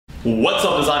What's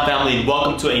up, design family, and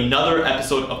welcome to another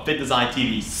episode of FittDesign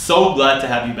TV. So glad to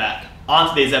have you back. On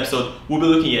today's episode, we'll be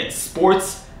looking at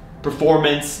sports,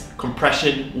 performance,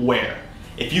 compression wear.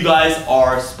 If you guys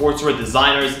are sportswear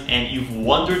designers and you've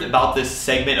wondered about this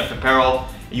segment of apparel,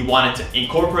 you wanted to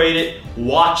incorporate it,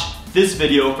 watch this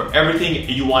video for everything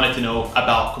you wanted to know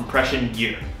about compression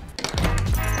gear.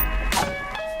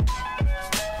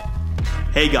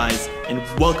 Hey guys, and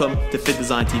welcome to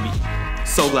FittDesign TV.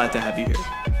 So glad to have you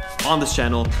here. On this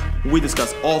channel, we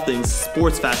discuss all things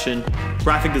sports fashion,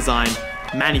 graphic design,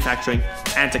 manufacturing,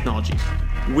 and technology.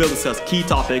 We'll discuss key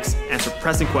topics, answer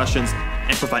pressing questions,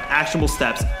 and provide actionable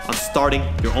steps on starting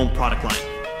your own product line.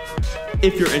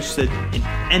 If you're interested in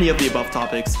any of the above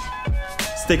topics,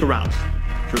 stick around.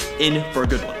 You're in for a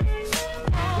good one.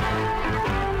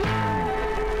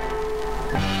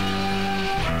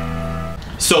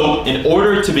 So, in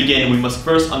order to begin, we must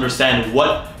first understand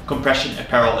what compression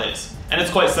apparel is. And it's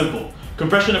quite simple.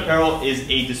 Compression apparel is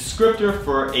a descriptor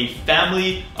for a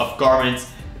family of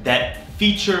garments that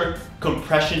feature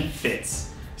compression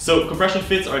fits. So compression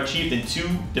fits are achieved in two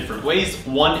different ways.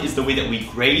 One is the way that we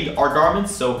grade our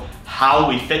garments, so how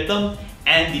we fit them,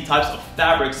 and the types of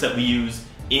fabrics that we use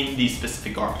in these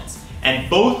specific garments. And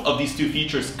both of these two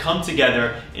features come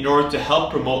together in order to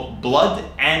help promote blood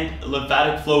and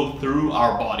lymphatic flow through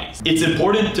our bodies. It's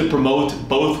important to promote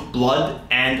both blood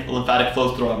and lymphatic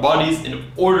flow through our bodies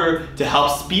in order to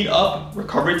help speed up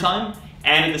recovery time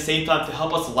and at the same time to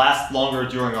help us last longer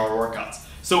during our workouts.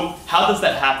 So how does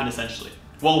that happen essentially?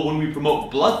 Well, when we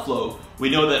promote blood flow, we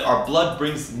know that our blood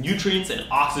brings nutrients and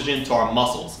oxygen to our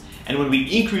muscles. And when we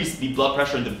increase the blood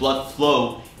pressure and the blood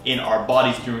flow in our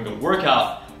bodies during a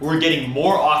workout, we're getting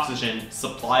more oxygen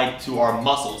supplied to our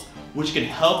muscles, which can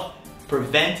help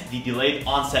prevent the delayed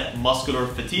onset muscular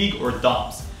fatigue or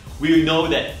DOMS. We know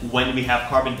that when we have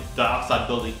carbon dioxide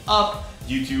building up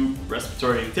due to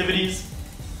respiratory activities,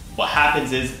 what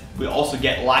happens is we also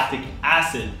get lactic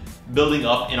acid building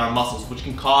up in our muscles, which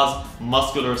can cause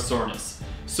muscular soreness.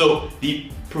 So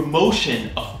the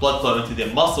promotion of blood flow into the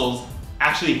muscles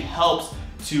actually helps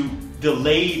to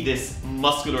delay this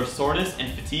muscular soreness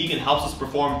and fatigue and helps us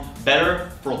perform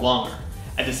better for longer.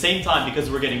 At the same time, because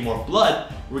we're getting more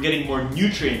blood, we're getting more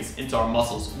nutrients into our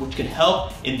muscles, which can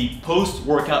help in the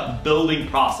post-workout building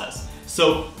process.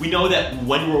 So we know that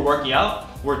when we're working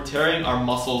out, we're tearing our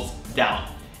muscles down.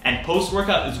 And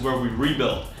post-workout is where we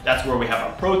rebuild. That's where we have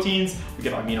our proteins, we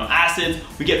get our amino acids,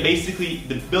 we get basically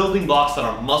the building blocks that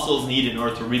our muscles need in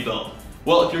order to rebuild.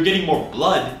 Well, if you're getting more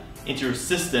blood into your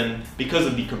system because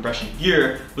of the compression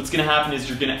gear, what's going to happen is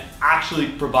you're going to actually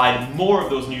provide more of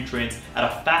those nutrients at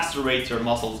a faster rate to your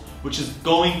muscles, which is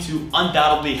going to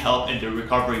undoubtedly help in the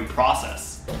recovery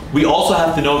process. We also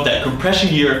have to note that compression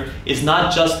gear is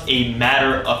not just a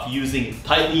matter of using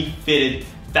tightly fitted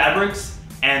fabrics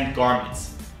and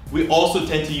garments. We also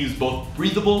tend to use both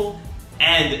breathable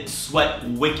and sweat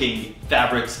wicking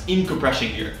fabrics in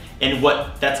compression gear. And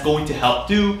what that's going to help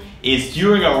do is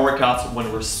during our workouts,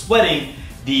 when we're sweating,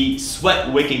 the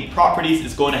sweat wicking properties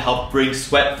is going to help bring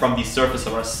sweat from the surface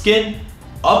of our skin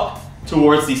up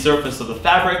towards the surface of the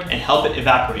fabric and help it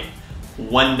evaporate.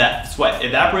 When that sweat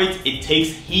evaporates, it takes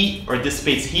heat or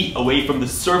dissipates heat away from the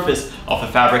surface of the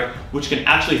fabric, which can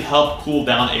actually help cool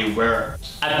down a wearer.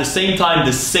 At the same time,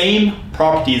 the same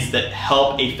properties that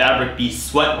help a fabric be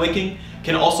sweat wicking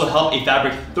can also help a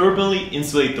fabric thermally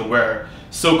insulate the wearer.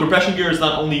 So compression gear is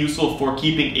not only useful for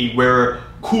keeping a wearer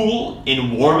cool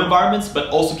in warm environments, but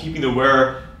also keeping the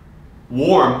wearer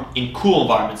warm in cool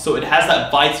environments. So it has that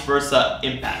vice versa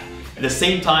impact. At the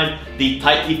same time, the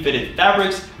tightly fitted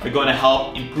fabrics are going to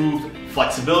help improve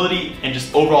flexibility and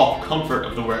just overall comfort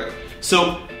of the wearer.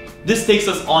 So this takes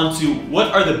us on to what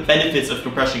are the benefits of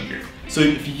compression gear. So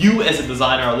if you as a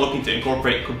designer are looking to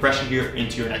incorporate compression gear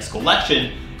into your next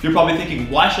collection, you're probably thinking,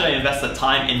 why should I invest the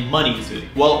time and money into it?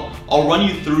 Well, I'll run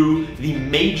you through the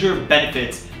major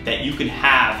benefits that you can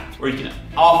have or you can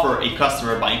offer a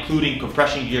customer by including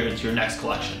compression gear into your next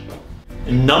collection.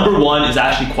 And number one is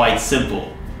actually quite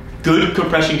simple. Good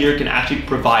compression gear can actually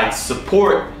provide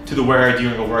support to the wearer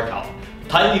during a workout.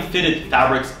 Tightly fitted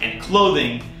fabrics and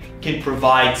clothing can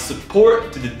provide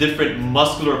support to the different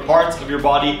muscular parts of your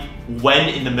body when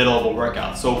in the middle of a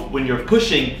workout. So when you're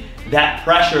pushing, that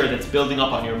pressure that's building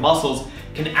up on your muscles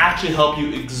can actually help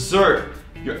you exert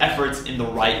your efforts in the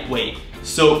right way.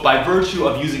 So by virtue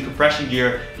of using compression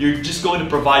gear, you're just going to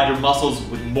provide your muscles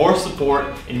with more support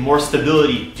and more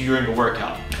stability during a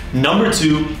workout. Number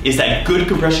two is that good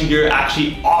compression gear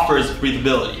actually offers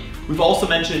breathability. We've also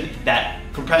mentioned that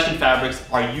compression fabrics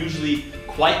are usually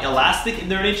quite elastic in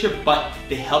their nature, but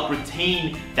they help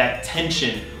retain that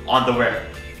tension on the wearer.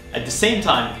 At the same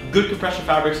time, good compression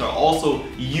fabrics are also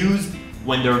used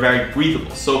when they're very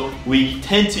breathable. So we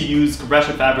tend to use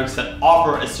compression fabrics that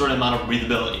offer a certain amount of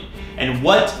breathability. And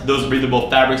what those breathable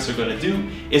fabrics are going to do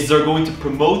is they're going to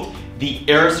promote the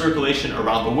air circulation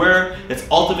around the wearer. That's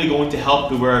ultimately going to help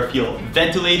the wearer feel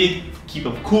ventilated, keep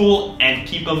them cool, and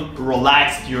keep them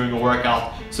relaxed during a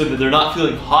workout so that they're not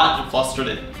feeling hot and flustered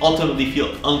and ultimately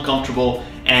feel uncomfortable,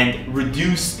 and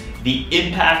reduce the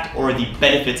impact or the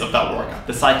benefits of that workout,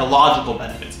 the psychological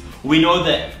benefits. We know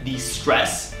that the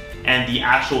stress and the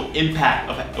actual impact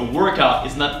of a workout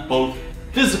is not both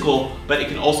physical, but it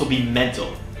can also be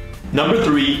mental. Number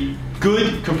 3,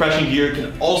 good compression gear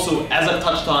can also, as I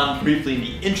touched on briefly in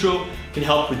the intro, can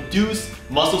help reduce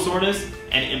muscle soreness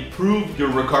and improve your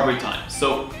recovery time.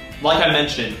 So, like I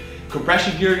mentioned,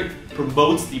 compression gear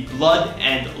promotes the blood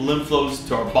and lymph flows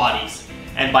to our bodies.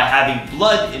 And by having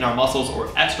blood in our muscles,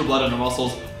 or extra blood in our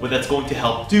muscles, what that's going to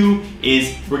help do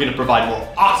is we're going to provide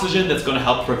more oxygen that's going to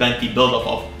help prevent the buildup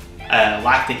of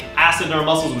lactic acid in our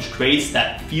muscles, which creates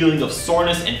that feeling of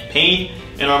soreness and pain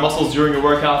in our muscles during a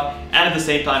workout. And at the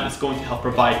same time, it's going to help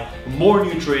provide more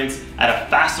nutrients at a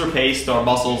faster pace to our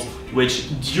muscles, which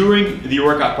during the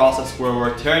workout process where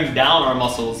we're tearing down our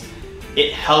muscles,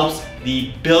 it helps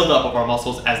the buildup of our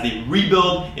muscles as they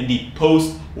rebuild in the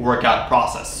post-workout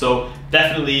process. So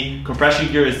definitely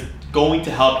compression gear is going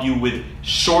to help you with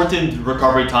shortened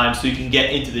recovery time so you can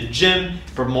get into the gym,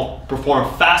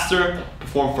 perform faster,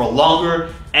 perform for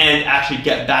longer, and actually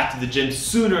get back to the gym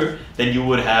sooner than you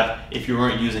would have if you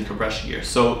weren't using compression gear.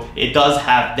 So it does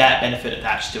have that benefit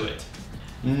attached to it.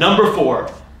 Number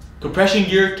 4, compression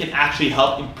gear can actually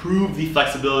help improve the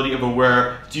flexibility of a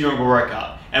wearer during a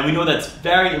workout. And we know that's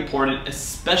very important,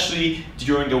 especially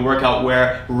during a workout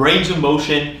where range of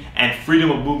motion and freedom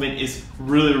of movement is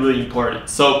really, really important.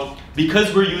 So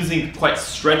because we're using quite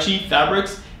stretchy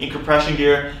fabrics in compression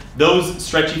gear, those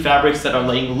stretchy fabrics that are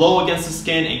laying low against the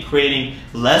skin and creating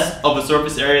less of a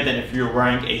surface area than if you're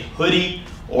wearing a hoodie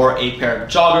or a pair of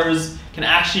joggers can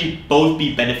actually both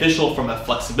be beneficial from a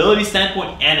flexibility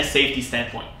standpoint and a safety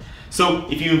standpoint. So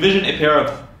if you envision a pair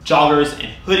of joggers and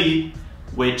hoodie,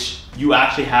 which you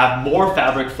actually have more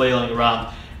fabric flailing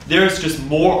around, there's just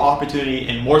more opportunity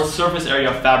and more surface area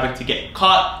of fabric to get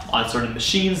caught on certain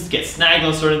machines, to get snagged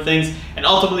on certain things, and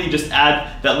ultimately just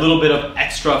add that little bit of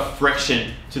extra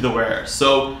friction to the wearer.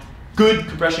 So good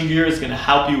compression gear is going to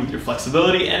help you with your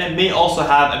flexibility, and it may also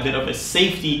have a bit of a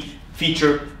safety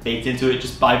feature baked into it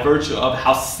just by virtue of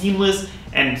how seamless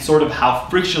and sort of how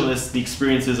frictionless the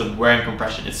experience is of wearing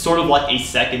compression. It's sort of like a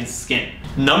second skin.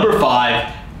 Number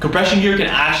 5, compression gear can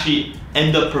actually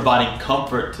end up providing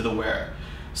comfort to the wearer.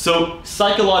 So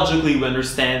psychologically, we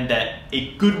understand that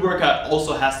a good workout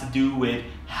also has to do with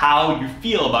how you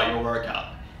feel about your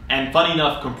workout. And funny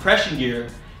enough, compression gear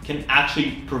can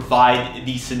actually provide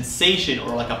the sensation,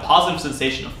 or like a positive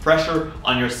sensation of pressure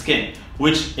on your skin,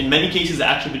 which in many cases has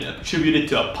actually been attributed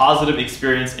to a positive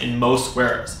experience in most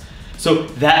wearers. So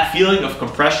that feeling of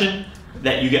compression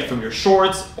that you get from your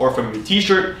shorts or from your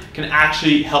t-shirt can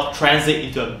actually help translate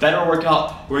into a better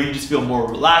workout where you just feel more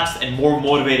relaxed and more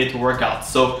motivated to work out.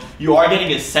 So you are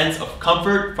getting a sense of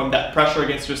comfort from that pressure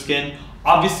against your skin.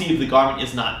 Obviously, if the garment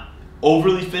is not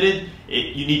overly fitted,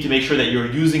 you need to make sure that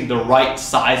you're using the right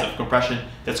size of compression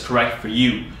that's correct for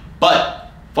you.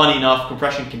 But funny enough,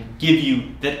 compression can give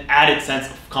you that added sense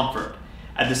of comfort.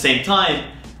 At the same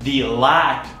time, the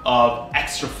lack of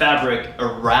extra fabric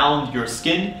around your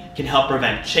skin can help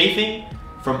prevent chafing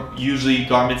from usually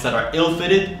garments that are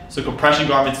ill-fitted. So compression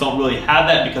garments don't really have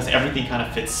that because everything kind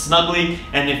of fits snugly,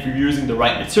 and if you're using the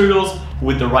right materials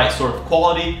with the right sort of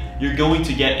quality, you're going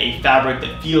to get a fabric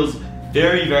that feels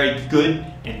very, very good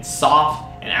and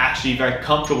soft and actually very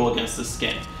comfortable against the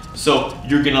skin. So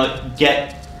you're gonna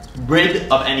get rid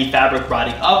of any fabric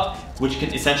riding up, which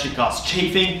can essentially cause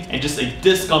chafing and just a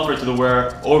discomfort to the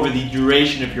wearer over the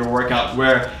duration of your workout,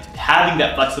 where having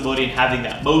that flexibility and having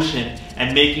that motion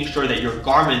and making sure that your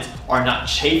garments are not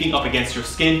chafing up against your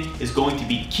skin is going to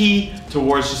be key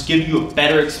towards just giving you a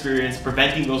better experience,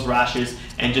 preventing those rashes,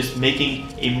 and just making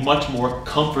a much more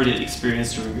comforted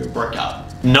experience during your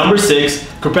workout. Number 6,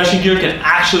 compression gear can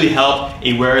actually help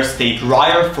a wearer stay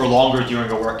drier for longer during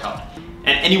a workout.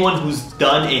 And anyone who's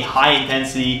done a high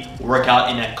intensity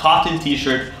workout in a cotton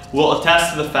t-shirt will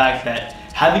attest to the fact that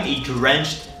having a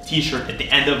drenched t-shirt at the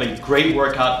end of a great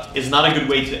workout is not a good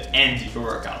way to end your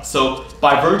workout. So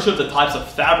by virtue of the types of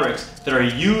fabrics that are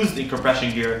used in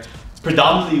compression gear,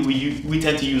 predominantly we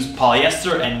tend to use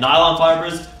polyester and nylon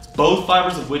fibers, both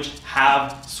fibers of which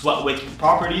have sweat wicking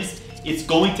properties. It's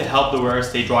going to help the wearer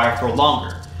stay drier for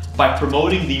longer by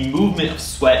promoting the movement of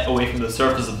sweat away from the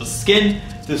surface of the skin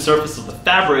to to the surface of the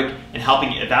fabric and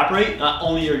helping it evaporate, not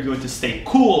only are you going to stay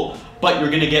cool, but you're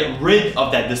going to get rid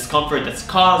of that discomfort that's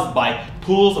caused by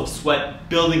pools of sweat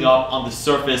building up on the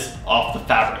surface of the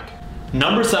fabric.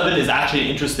 Number 7 is actually an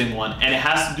interesting one, and it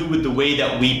has to do with the way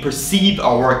that we perceive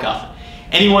our workout.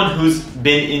 Anyone who's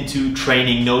been into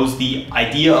training knows the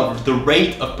idea of the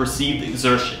rate of perceived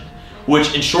exertion,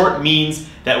 which in short means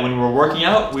that when we're working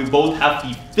out, we both have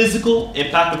the physical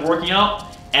impact of working out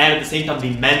and at the same time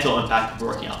the mental impact of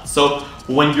working out. So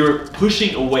when you're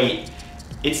pushing a weight,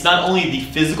 it's not only the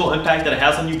physical impact that it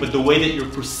has on you, but the way that you're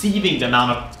perceiving the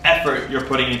amount of effort you're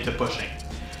putting into pushing.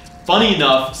 Funny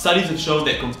enough, studies have shown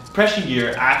that compression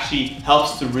gear actually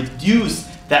helps to reduce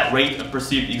that rate of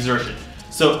perceived exertion.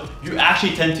 So you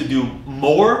actually tend to do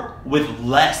more with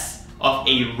less of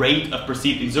a rate of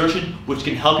perceived exertion, which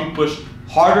can help you push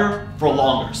harder for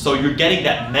longer. So you're getting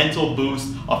that mental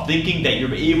boost of thinking that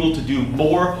you're able to do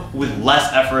more with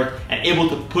less effort and able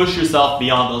to push yourself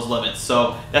beyond those limits.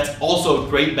 So that's also a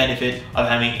great benefit of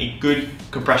having a good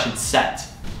compression set.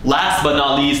 Last but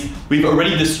not least, we've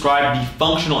already described the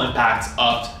functional impacts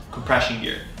of compression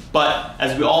gear. But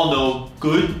as we all know,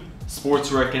 good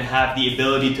sportswear can have the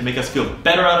ability to make us feel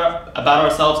better about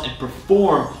ourselves and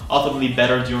perform ultimately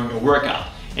better during a workout.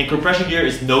 And compression gear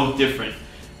is no different.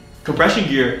 Compression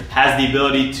gear has the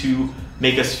ability to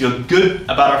make us feel good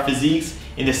about our physiques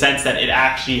in the sense that it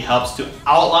actually helps to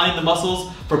outline the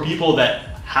muscles. For people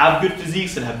that have good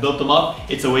physiques and have built them up,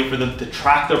 it's a way for them to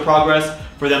track their progress,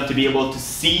 for them to be able to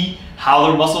see how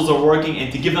their muscles are working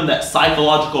and to give them that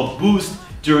psychological boost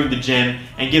during the gym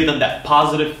and give them that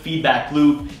positive feedback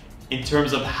loop in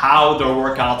terms of how their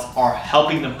workouts are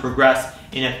helping them progress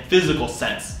in a physical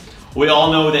sense. We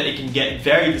all know that it can get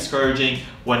very discouraging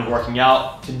when working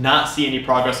out to not see any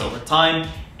progress over time,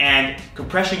 and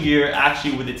compression gear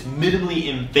actually, with its minimally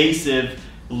invasive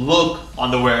look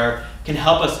on the wearer, can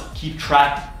help us keep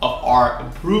track of our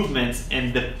improvements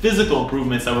and the physical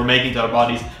improvements that we're making to our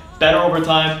bodies better over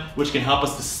time, which can help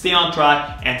us to stay on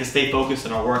track and to stay focused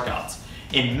on our workouts.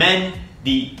 In men,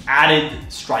 the added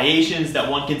striations that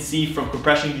one can see from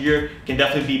compression gear can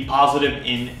definitely be positive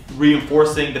in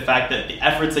reinforcing the fact that the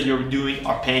efforts that you're doing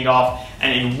are paying off.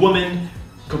 And in women,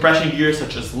 compression gear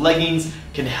such as leggings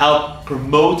can help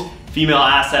promote female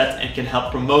assets and can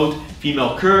help promote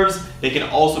female curves. They can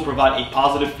also provide a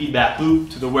positive feedback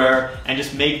loop to the wearer and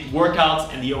just make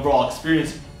workouts and the overall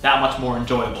experience that much more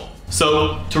enjoyable.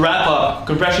 So to wrap up,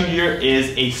 compression gear is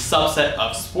a subset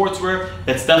of sportswear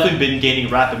that's definitely been gaining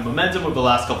rapid momentum over the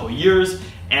last couple of years.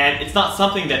 And it's not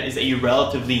something that is a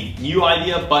relatively new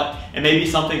idea, but it may be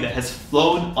something that has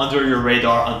flown under your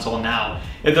radar until now.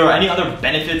 If there are any other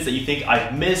benefits that you think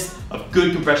I've missed of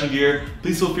good compression gear,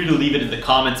 please feel free to leave it in the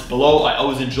comments below. I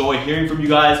always enjoy hearing from you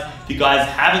guys. If you guys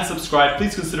haven't subscribed,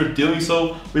 please consider doing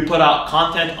so. We put out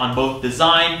content on both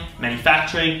design,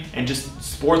 manufacturing, and just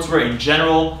sportswear in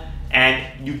general.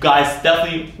 And you guys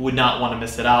definitely would not want to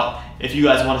miss it out. If you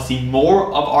guys want to see more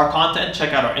of our content,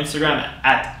 check out our Instagram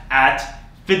at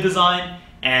FittDesign.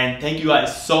 And thank you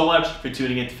guys so much for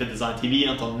tuning in to FittDesign TV.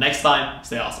 Until next time,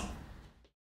 stay awesome.